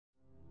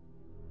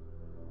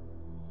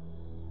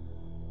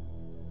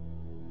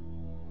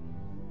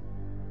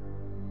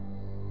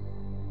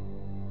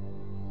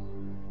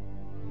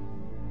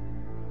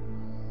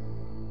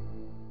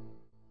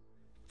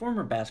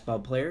Former basketball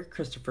player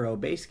Kristopher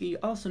London,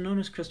 also known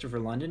as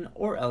Kristopher London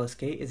or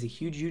LSK, is a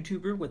huge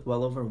YouTuber with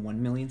well over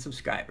 1 million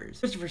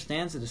subscribers. Kristopher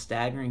stands at a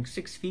staggering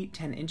 6 feet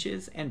 10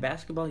 inches, and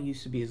basketball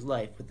used to be his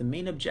life, with the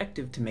main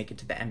objective to make it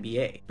to the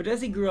NBA. But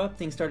as he grew up,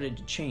 things started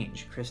to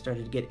change. Chris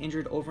started to get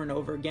injured over and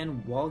over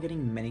again while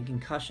getting many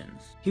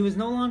concussions. He was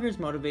no longer as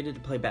motivated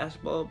to play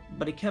basketball,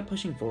 but he kept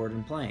pushing forward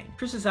and playing.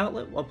 Chris's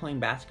outlet while playing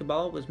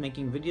basketball was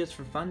making videos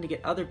for fun to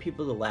get other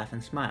people to laugh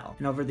and smile,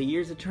 and over the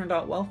years it turned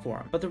out well for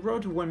him. But the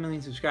road to 1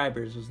 million subscribers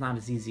was not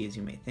as easy as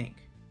you may think.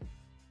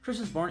 Chris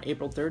was born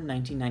April 3rd,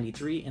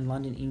 1993 in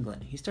London,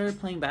 England. He started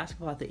playing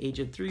basketball at the age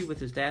of 3 with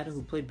his dad,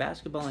 who played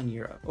basketball in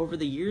Europe. Over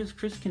the years,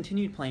 Chris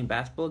continued playing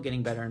basketball,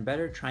 getting better and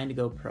better, trying to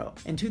go pro.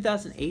 In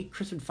 2008,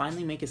 Chris would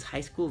finally make his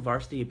high school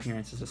varsity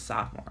appearance as a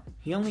sophomore.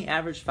 He only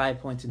averaged 5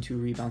 points and 2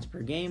 rebounds per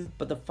game,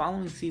 but the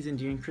following season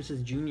during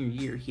Chris's junior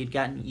year, he had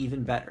gotten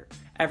even better,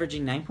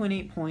 averaging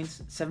 9.8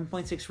 points,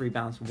 7.6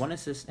 rebounds, 1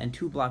 assist, and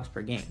 2 blocks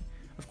per game.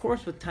 Of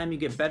course, with time you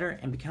get better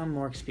and become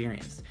more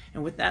experienced.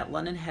 And with that,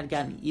 London had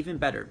gotten even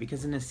better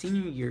because in his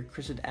senior year,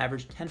 Chris had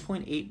averaged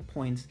 10.8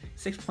 points,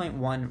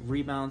 6.1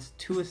 rebounds,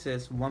 2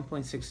 assists,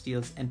 1.6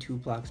 steals, and 2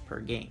 blocks per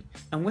game.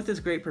 And with his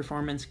great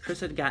performance,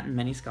 Chris had gotten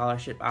many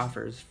scholarship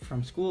offers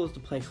from schools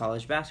to play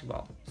college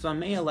basketball. So on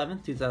May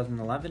 11,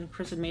 2011,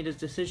 Chris had made his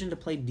decision to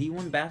play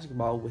D1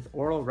 basketball with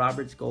Oral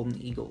Roberts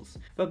Golden Eagles,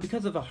 but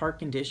because of a heart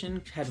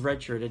condition, had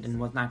redshirted and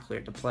was not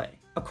cleared to play.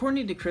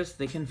 According to Chris,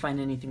 they couldn't find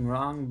anything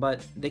wrong,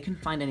 but they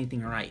couldn't find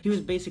anything right. He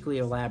was basically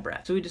a lab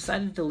rat. So he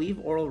decided to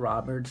leave Oral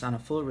Roberts on a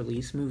full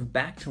release, move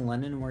back to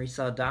London where he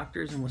saw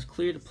doctors and was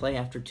cleared to play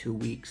after 2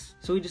 weeks.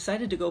 So he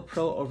decided to go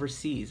pro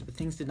overseas, but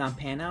things did not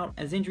pan out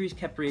as injuries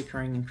kept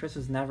reoccurring and Chris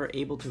was never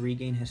able to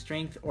regain his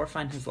strength or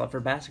find his love for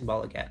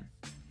basketball again.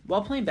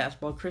 While playing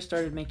basketball, Chris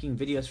started making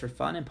videos for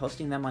fun and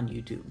posting them on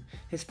YouTube.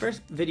 His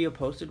first video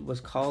posted was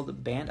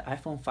called Banned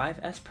iPhone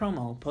 5S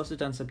Promo,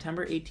 posted on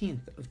September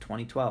 18th of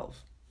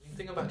 2012.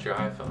 Think about your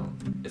iPhone.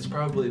 It's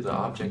probably the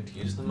object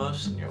you use the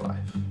most in your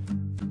life.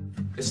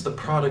 It's the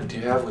product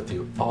you have with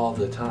you all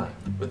the time.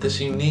 With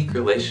this unique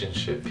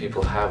relationship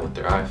people have with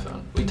their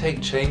iPhone, we take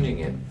changing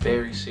it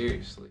very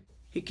seriously.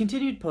 He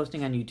continued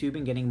posting on YouTube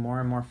and getting more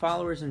and more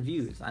followers and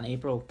views. On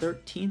April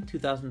 13,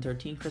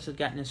 2013, Chris had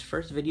gotten his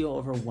first video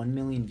over 1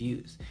 million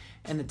views,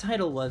 and the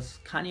title was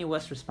Kanye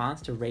West's response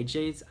to Ray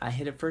J's I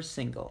Hit It First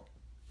single.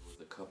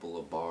 Couple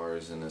of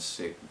bars and a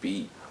sick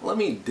beat. Let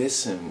me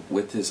diss him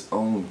with his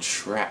own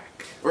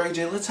track. Ray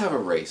J, let's have a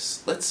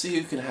race. Let's see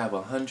who can have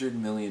 100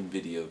 million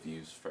video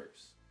views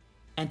first.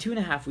 And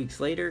 2.5 weeks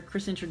later,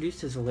 Chris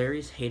introduced his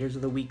hilarious Haters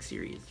of the Week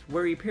series,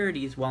 where he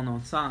parodies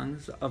well-known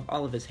songs of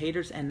all of his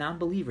haters and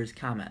non-believers'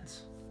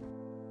 comments.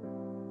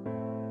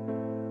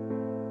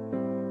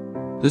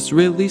 This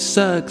really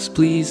sucks,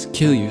 please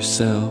kill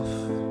yourself.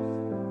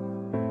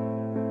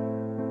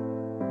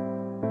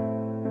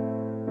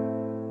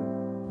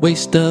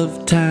 Waste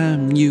of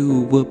time,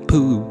 you a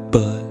poop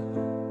butt.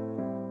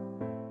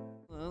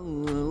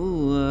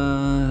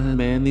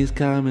 Man, these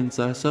comments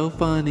are so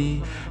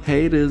funny.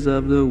 Haters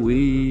of the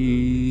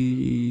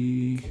week.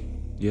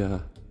 Yeah.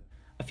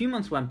 A few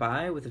months went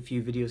by with a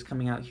few videos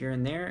coming out here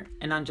and there,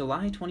 and on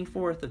July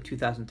 24th of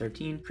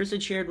 2013, Chris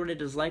had shared what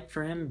it is like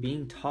for him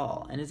being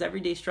tall and his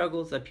everyday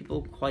struggles that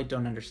people quite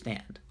don't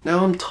understand.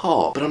 Now I'm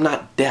tall, but I'm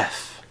not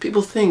deaf.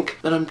 People think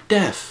that I'm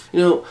deaf. You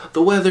know,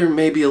 the weather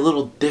may be a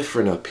little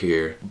different up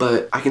here,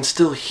 but I can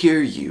still hear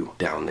you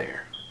down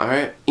there,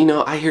 alright? You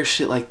know, I hear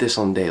shit like this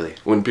on daily.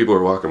 When people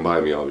are walking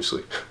by me,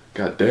 obviously.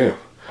 God damn,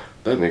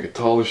 that nigga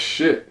tall as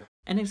shit.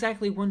 And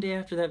exactly one day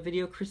after that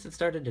video, Chris had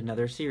started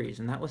another series,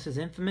 and that was his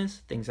infamous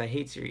Things I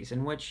Hate series,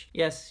 in which,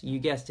 yes, you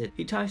guessed it,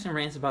 he talks and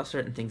rants about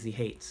certain things he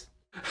hates.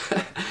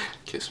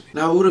 Kiss me.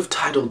 Now I would have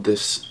titled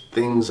this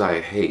Things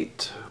I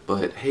Hate,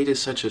 but hate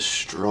is such a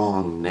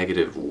strong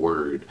negative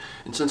word,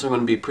 and since I'm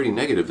going to be pretty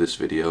negative this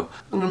video,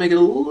 I'm going to make it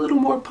a little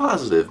more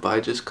positive by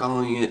just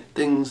calling it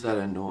Things That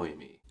Annoy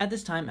Me. At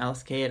this time,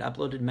 LSK had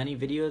uploaded many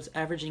videos,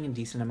 averaging a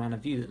decent amount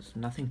of views.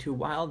 Nothing too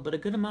wild, but a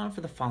good amount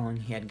for the following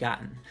he had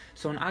gotten.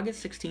 So on August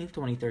 16,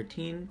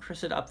 2013,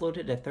 Chris had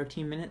uploaded a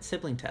 13-minute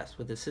sibling test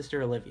with his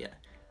sister Olivia.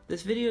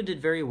 This video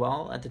did very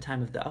well at the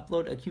time of the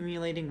upload,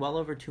 accumulating well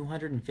over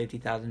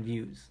 250,000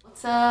 views.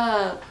 What's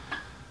up?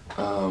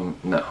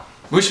 No.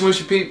 Mushy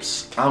Mushy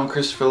Peeps, I'm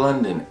Kristopher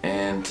London,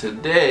 and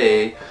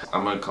today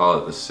I'm gonna call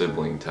it the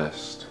sibling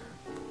test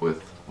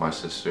with my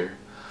sister,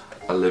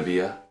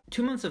 Olivia.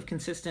 2 months of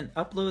consistent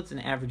uploads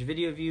and average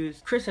video views,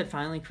 Chris had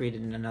finally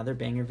created another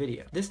banger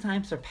video, this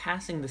time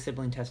surpassing the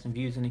sibling test in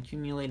views and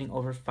accumulating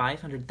over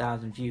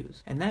 500,000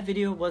 views. And that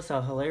video was how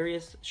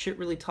hilarious shit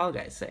really tall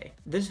guys say.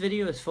 This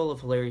video is full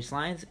of hilarious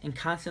lines and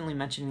constantly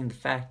mentioning the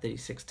fact that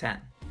he's 6'10".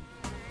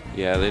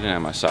 Yeah, they didn't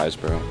have my size,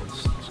 bro.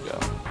 Let's go.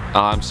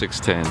 Oh, I'm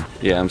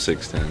 6'10". Yeah, I'm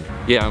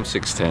 6'10". Yeah, I'm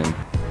 6'10".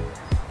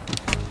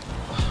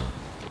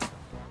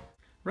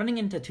 Running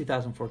into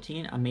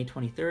 2014, on May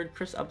 23rd,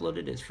 Kris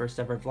uploaded his first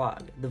ever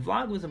vlog. The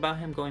vlog was about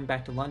him going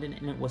back to London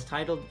and it was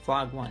titled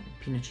Vlog 1,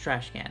 Peanuts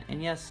Trash Can,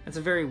 and yes, it's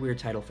a very weird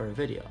title for a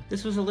video.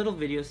 This was a little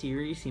video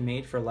series he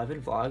made for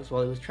 11 vlogs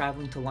while he was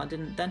traveling to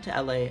London, then to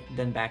LA,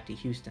 then back to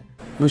Houston.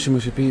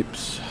 Mushy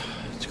peeps,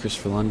 it's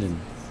Kristopher London,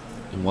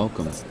 and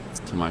welcome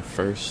to my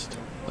first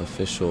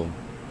official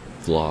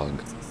vlog.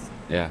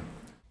 Yeah.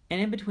 And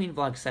in between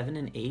vlog 7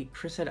 and 8,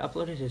 Kris had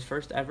uploaded his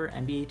first ever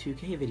NBA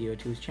 2K video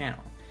to his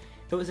channel.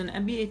 It was an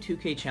NBA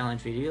 2K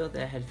challenge video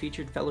that had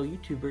featured fellow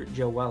YouTuber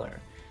Joe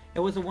Weller. It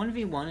was a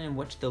 1v1 in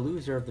which the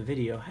loser of the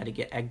video had to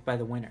get egged by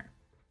the winner.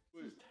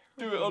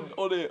 Do it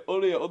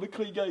on the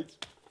clean gates.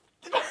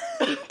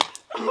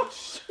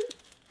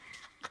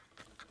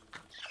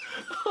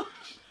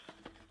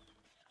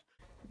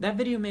 That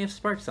video may have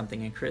sparked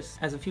something in Kris,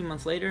 as a few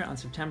months later, on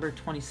September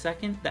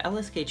 22nd, the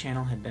LSK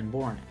channel had been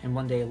born, and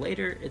one day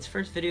later, its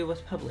first video was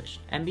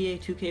published.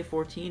 NBA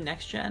 2K14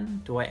 Next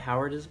Gen, Dwight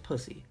Howard is a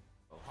pussy.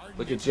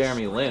 Look at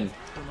Jeremy Lin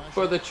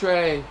for the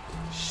tray.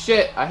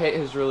 Shit, I hate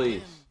his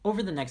release.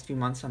 Over the next few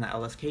months on the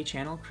LSK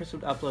channel, Kris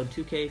would upload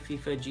 2K,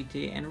 FIFA,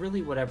 GTA, and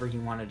really whatever he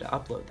wanted to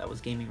upload that was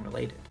gaming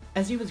related.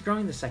 As he was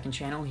growing the second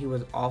channel, he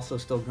was also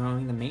still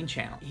growing the main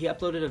channel. He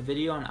uploaded a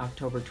video on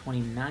October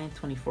 29,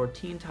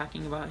 2014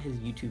 talking about his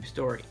YouTube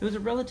story. It was a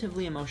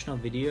relatively emotional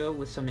video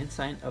with some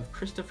insight of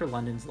Kristopher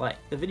London's life.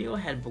 The video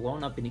had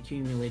blown up and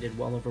accumulated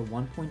well over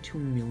 1.2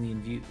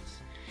 million views.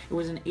 It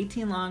was an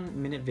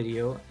 18-minute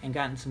video and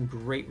gotten some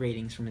great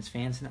ratings from his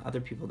fans and other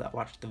people that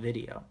watched the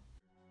video.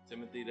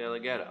 Timothy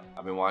DeLaGhetto.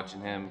 I've been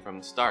watching him from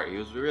the start. He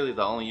was really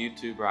the only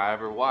YouTuber I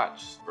ever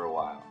watched for a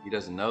while. He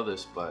doesn't know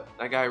this, but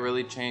that guy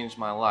really changed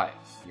my life.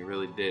 He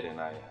really did,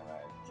 and I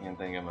can't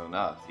thank him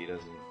enough. If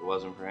it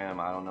wasn't for him,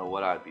 I don't know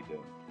what I'd be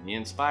doing. And he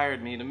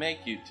inspired me to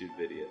make YouTube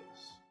videos.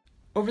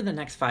 Over the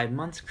next 5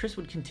 months, Kris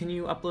would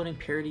continue uploading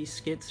parodies,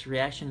 skits,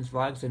 reactions,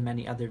 vlogs, and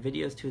many other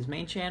videos to his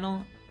main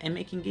channel, and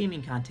making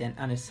gaming content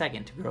on his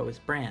second to grow his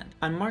brand.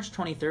 On March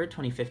 23rd,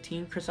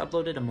 2015, Kris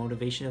uploaded a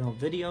motivational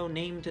video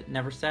named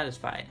Never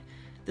Satisfied.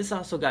 This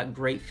also got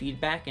great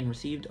feedback and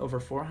received over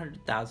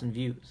 400,000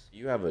 views.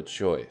 You have a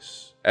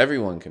choice.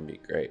 Everyone can be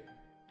great.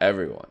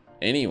 Everyone.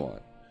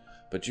 Anyone.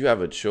 But you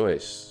have a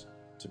choice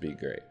to be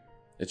great.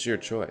 It's your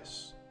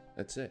choice.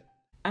 That's it.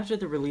 After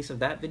the release of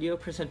that video,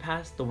 Kris had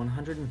passed the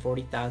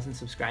 140,000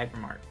 subscriber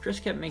mark. Kris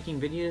kept making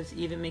videos,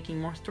 even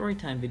making more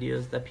storytime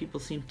videos that people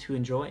seemed to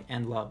enjoy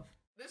and love.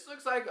 This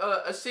looks like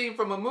a scene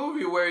from a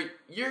movie where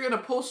you're gonna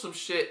pull some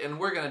shit and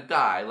we're gonna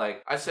die.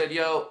 Like, I said,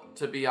 yo,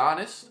 to be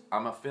honest,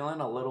 I'm feeling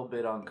a little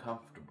bit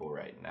uncomfortable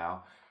right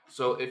now.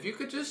 So if you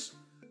could just,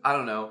 I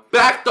don't know,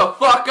 back the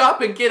fuck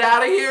up and get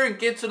out of here and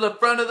get to the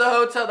front of the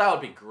hotel, that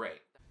would be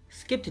great.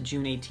 Skip to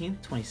June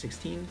 18th,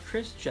 2016,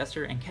 Kris,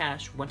 Jester, and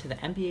Cash went to the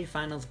NBA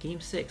Finals Game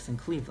 6 in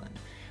Cleveland,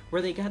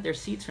 where they got their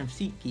seats from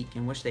SeatGeek,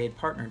 in which they had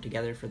partnered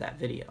together for that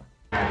video.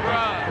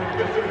 Bruh,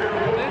 this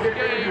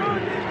game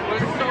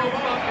was so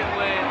fucking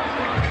lit.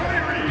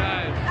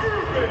 Guys,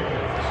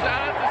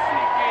 shout out to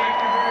SeatGeek.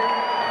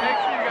 Make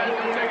sure you guys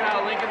go check it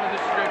out. Link in the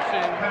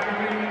description.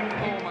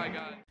 Oh my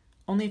god.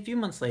 Only a few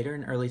months later,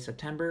 in early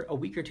September, a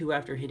week or two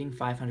after hitting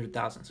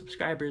 500,000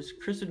 subscribers,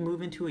 Kris would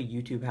move into a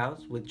YouTube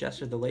house with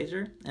Jester the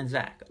Laser and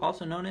Zach,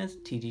 also known as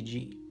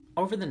TTG.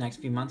 Over the next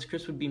few months,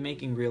 Kris would be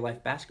making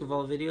real-life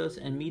basketball videos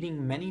and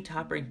meeting many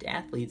top-ranked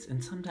athletes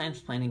and sometimes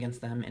playing against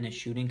them in a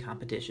shooting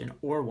competition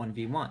or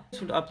 1v1.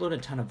 Kris would upload a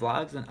ton of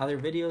vlogs and other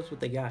videos with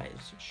the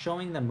guys,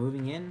 showing them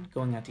moving in,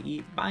 going out to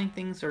eat, buying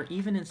things, or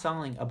even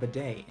installing a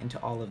bidet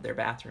into all of their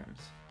bathrooms.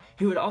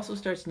 He would also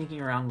start sneaking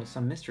around with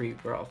some mystery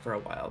girl for a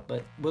while,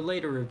 but would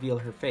later reveal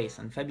her face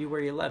on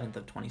February 11th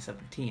of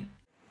 2017.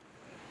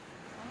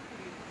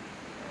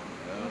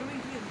 What do we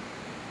do?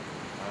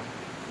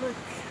 Look.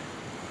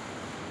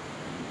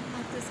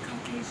 At this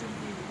Caucasian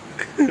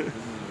view. This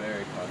is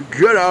very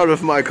Caucasian. Get out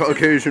of my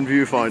Caucasian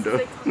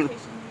viewfinder.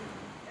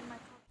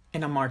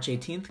 And on March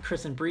 18th,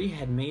 Kris and Bree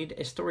had made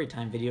a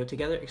storytime video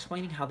together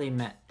explaining how they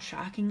met.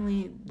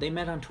 Shockingly, they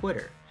met on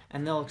Twitter.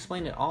 And they'll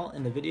explain it all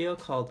in the video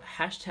called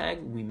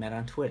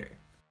 #WeMetOnTwitter.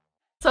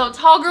 So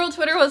Tall Girl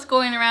Twitter was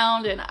going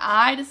around and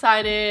I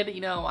decided,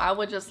 I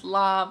would just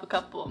lob a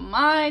couple of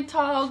my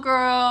Tall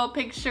Girl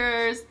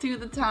pictures to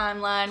the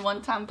timeline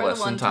one time for the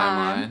one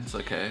time. Timelines,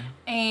 okay.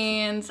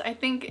 And I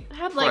think it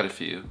had like quite a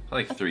few,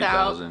 like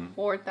 3,000.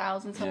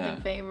 4,000 something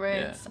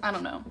favorites. Yeah. I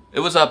don't know.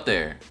 It was up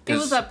there. It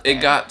was up there.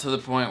 It got to the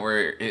point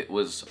where it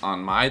was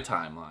on my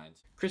timelines.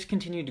 Kris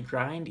continued to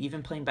grind,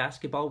 even playing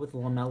basketball with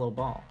LaMelo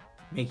Ball,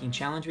 making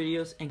challenge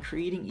videos, and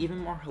creating even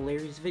more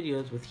hilarious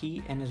videos with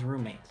he and his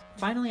roommates.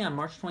 Finally, on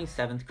March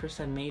 27th, Kris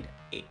had made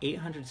a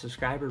 800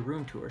 subscriber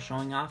room tour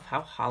showing off how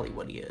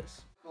Hollywood he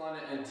is.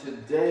 And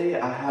today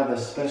I have a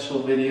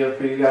special video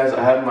for you guys.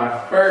 I have my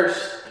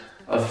first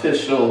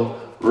official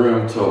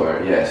room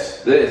tour.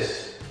 Yes,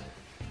 this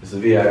is the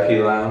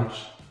VIP lounge.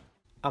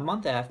 A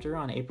month after,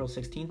 on April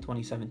 16,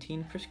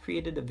 2017, Kris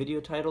created a video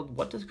titled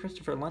 "What Does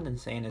Kristopher London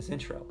Say in His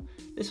Intro?"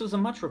 This was a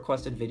much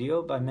requested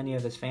video by many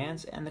of his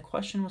fans, and the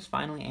question was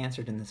finally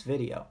answered in this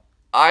video.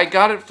 I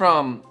got it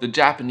from the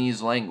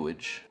Japanese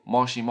language,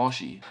 moshi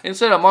moshi.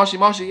 Instead of moshi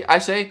moshi, I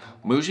say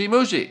mushi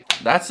mushi.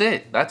 That's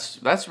it.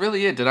 That's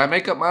really it. Did I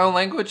make up my own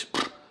language?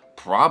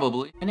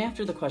 Probably. And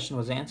after the question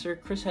was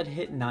answered, Chris had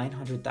hit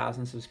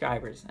 900,000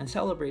 subscribers and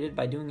celebrated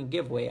by doing a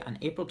giveaway on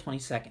April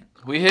 22nd.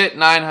 We hit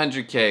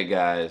 900K,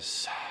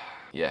 guys.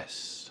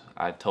 Yes,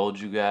 I told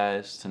you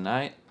guys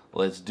tonight,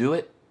 let's do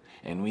it,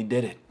 and we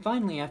did it.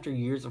 Finally, after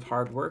years of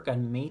hard work,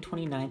 on May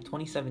 29,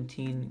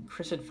 2017,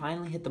 Chris had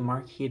finally hit the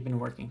mark he had been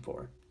working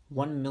for.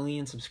 1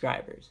 million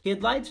subscribers. He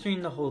had live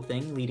streamed the whole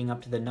thing leading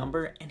up to the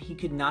number, and he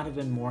could not have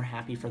been more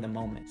happy for the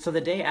moment. So the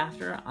day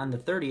after, on the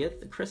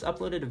 30th, Chris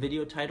uploaded a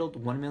video titled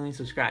 1 million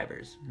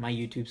subscribers, my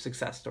YouTube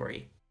success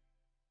story.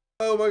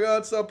 Oh my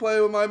god, stop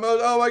playing with my mode.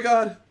 Oh my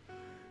god.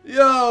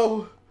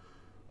 Yo.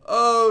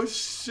 Oh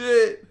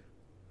shit.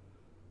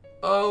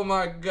 Oh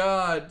my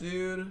god,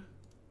 dude.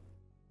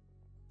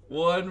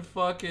 1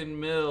 fucking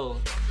mil.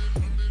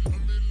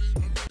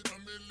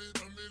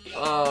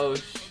 Oh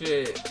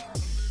shit.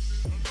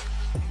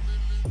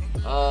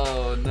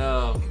 Oh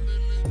no.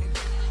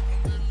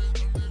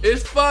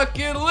 It's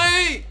fucking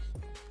late!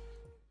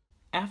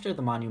 After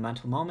the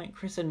monumental moment,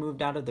 Chris had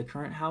moved out of the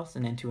current house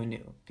and into a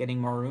new,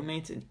 getting more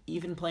roommates and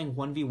even playing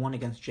 1v1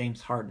 against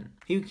James Harden.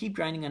 He would keep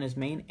grinding on his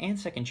main and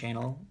second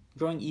channel,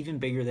 growing even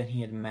bigger than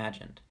he had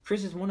imagined.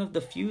 Chris is one of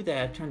the few that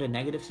have turned a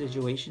negative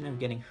situation of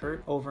getting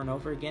hurt over and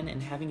over again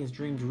and having his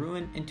dreams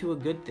ruined into a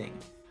good thing.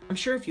 I'm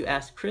sure if you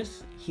ask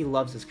Chris, he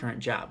loves his current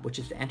job, which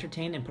is to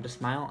entertain and put a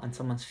smile on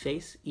someone's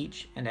face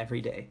each and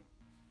every day.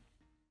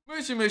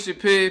 Mushy mushy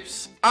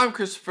peeps, I'm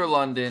Kristopher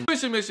London.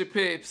 Mushy mushy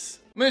peeps.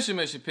 Mushy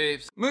mushy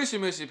peeps. Mushy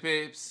mushy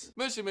peeps.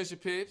 Mushy mushy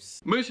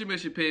peeps. Mushy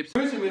mushy peeps.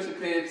 Mushy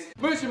mushy peeps.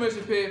 Mushy mushy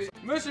peeps.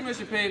 Mushy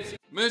mushy peeps.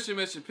 Mushy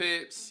mushy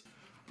peeps.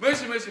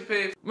 Mushy mushy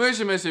peeps.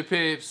 Mushy mushy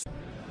peeps.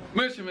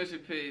 Mushy mushy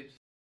peeps.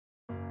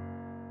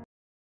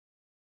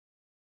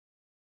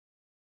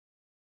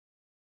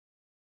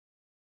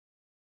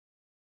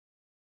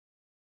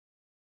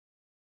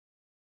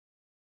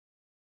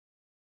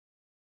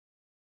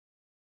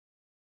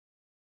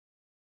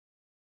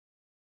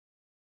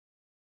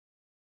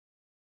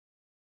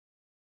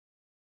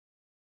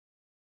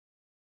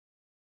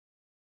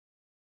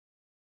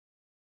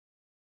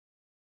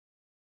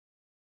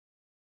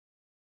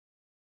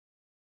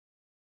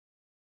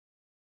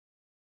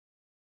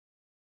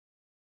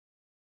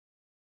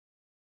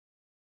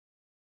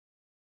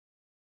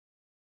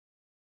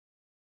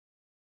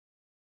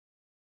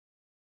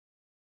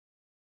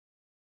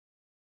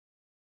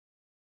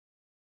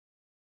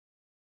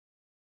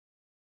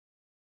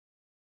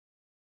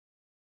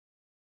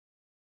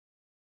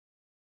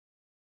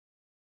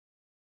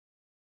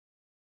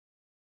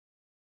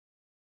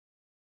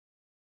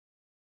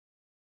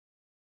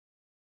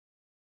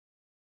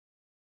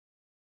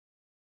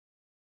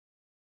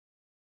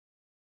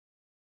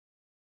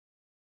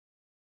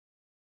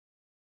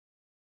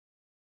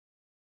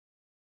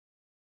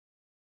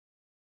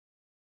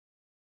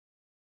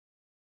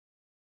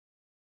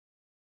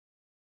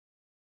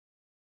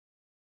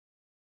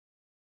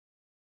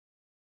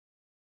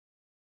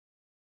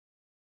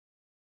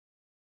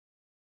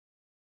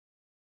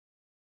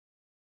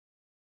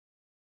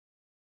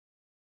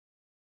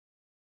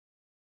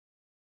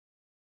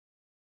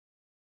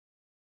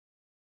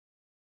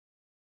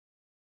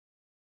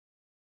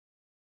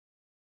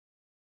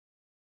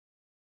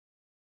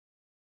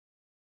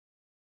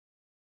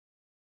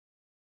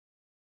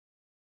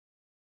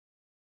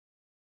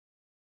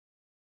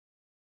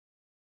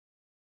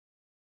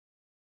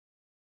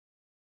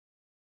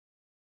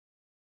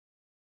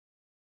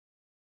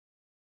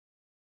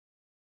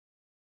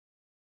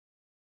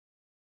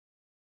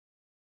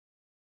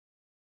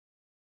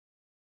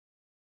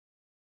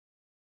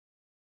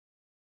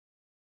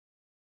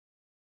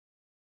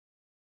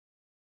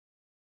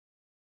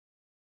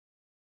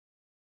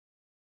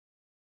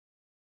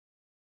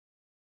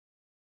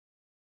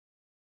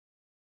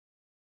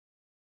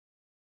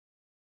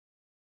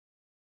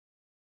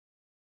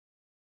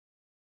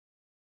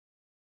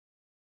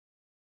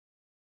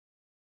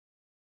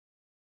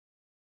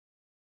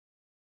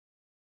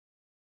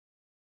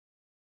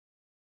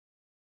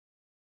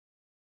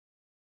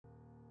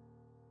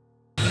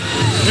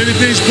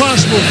 Anything's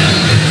possible.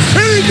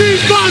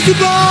 Anything's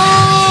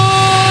possible!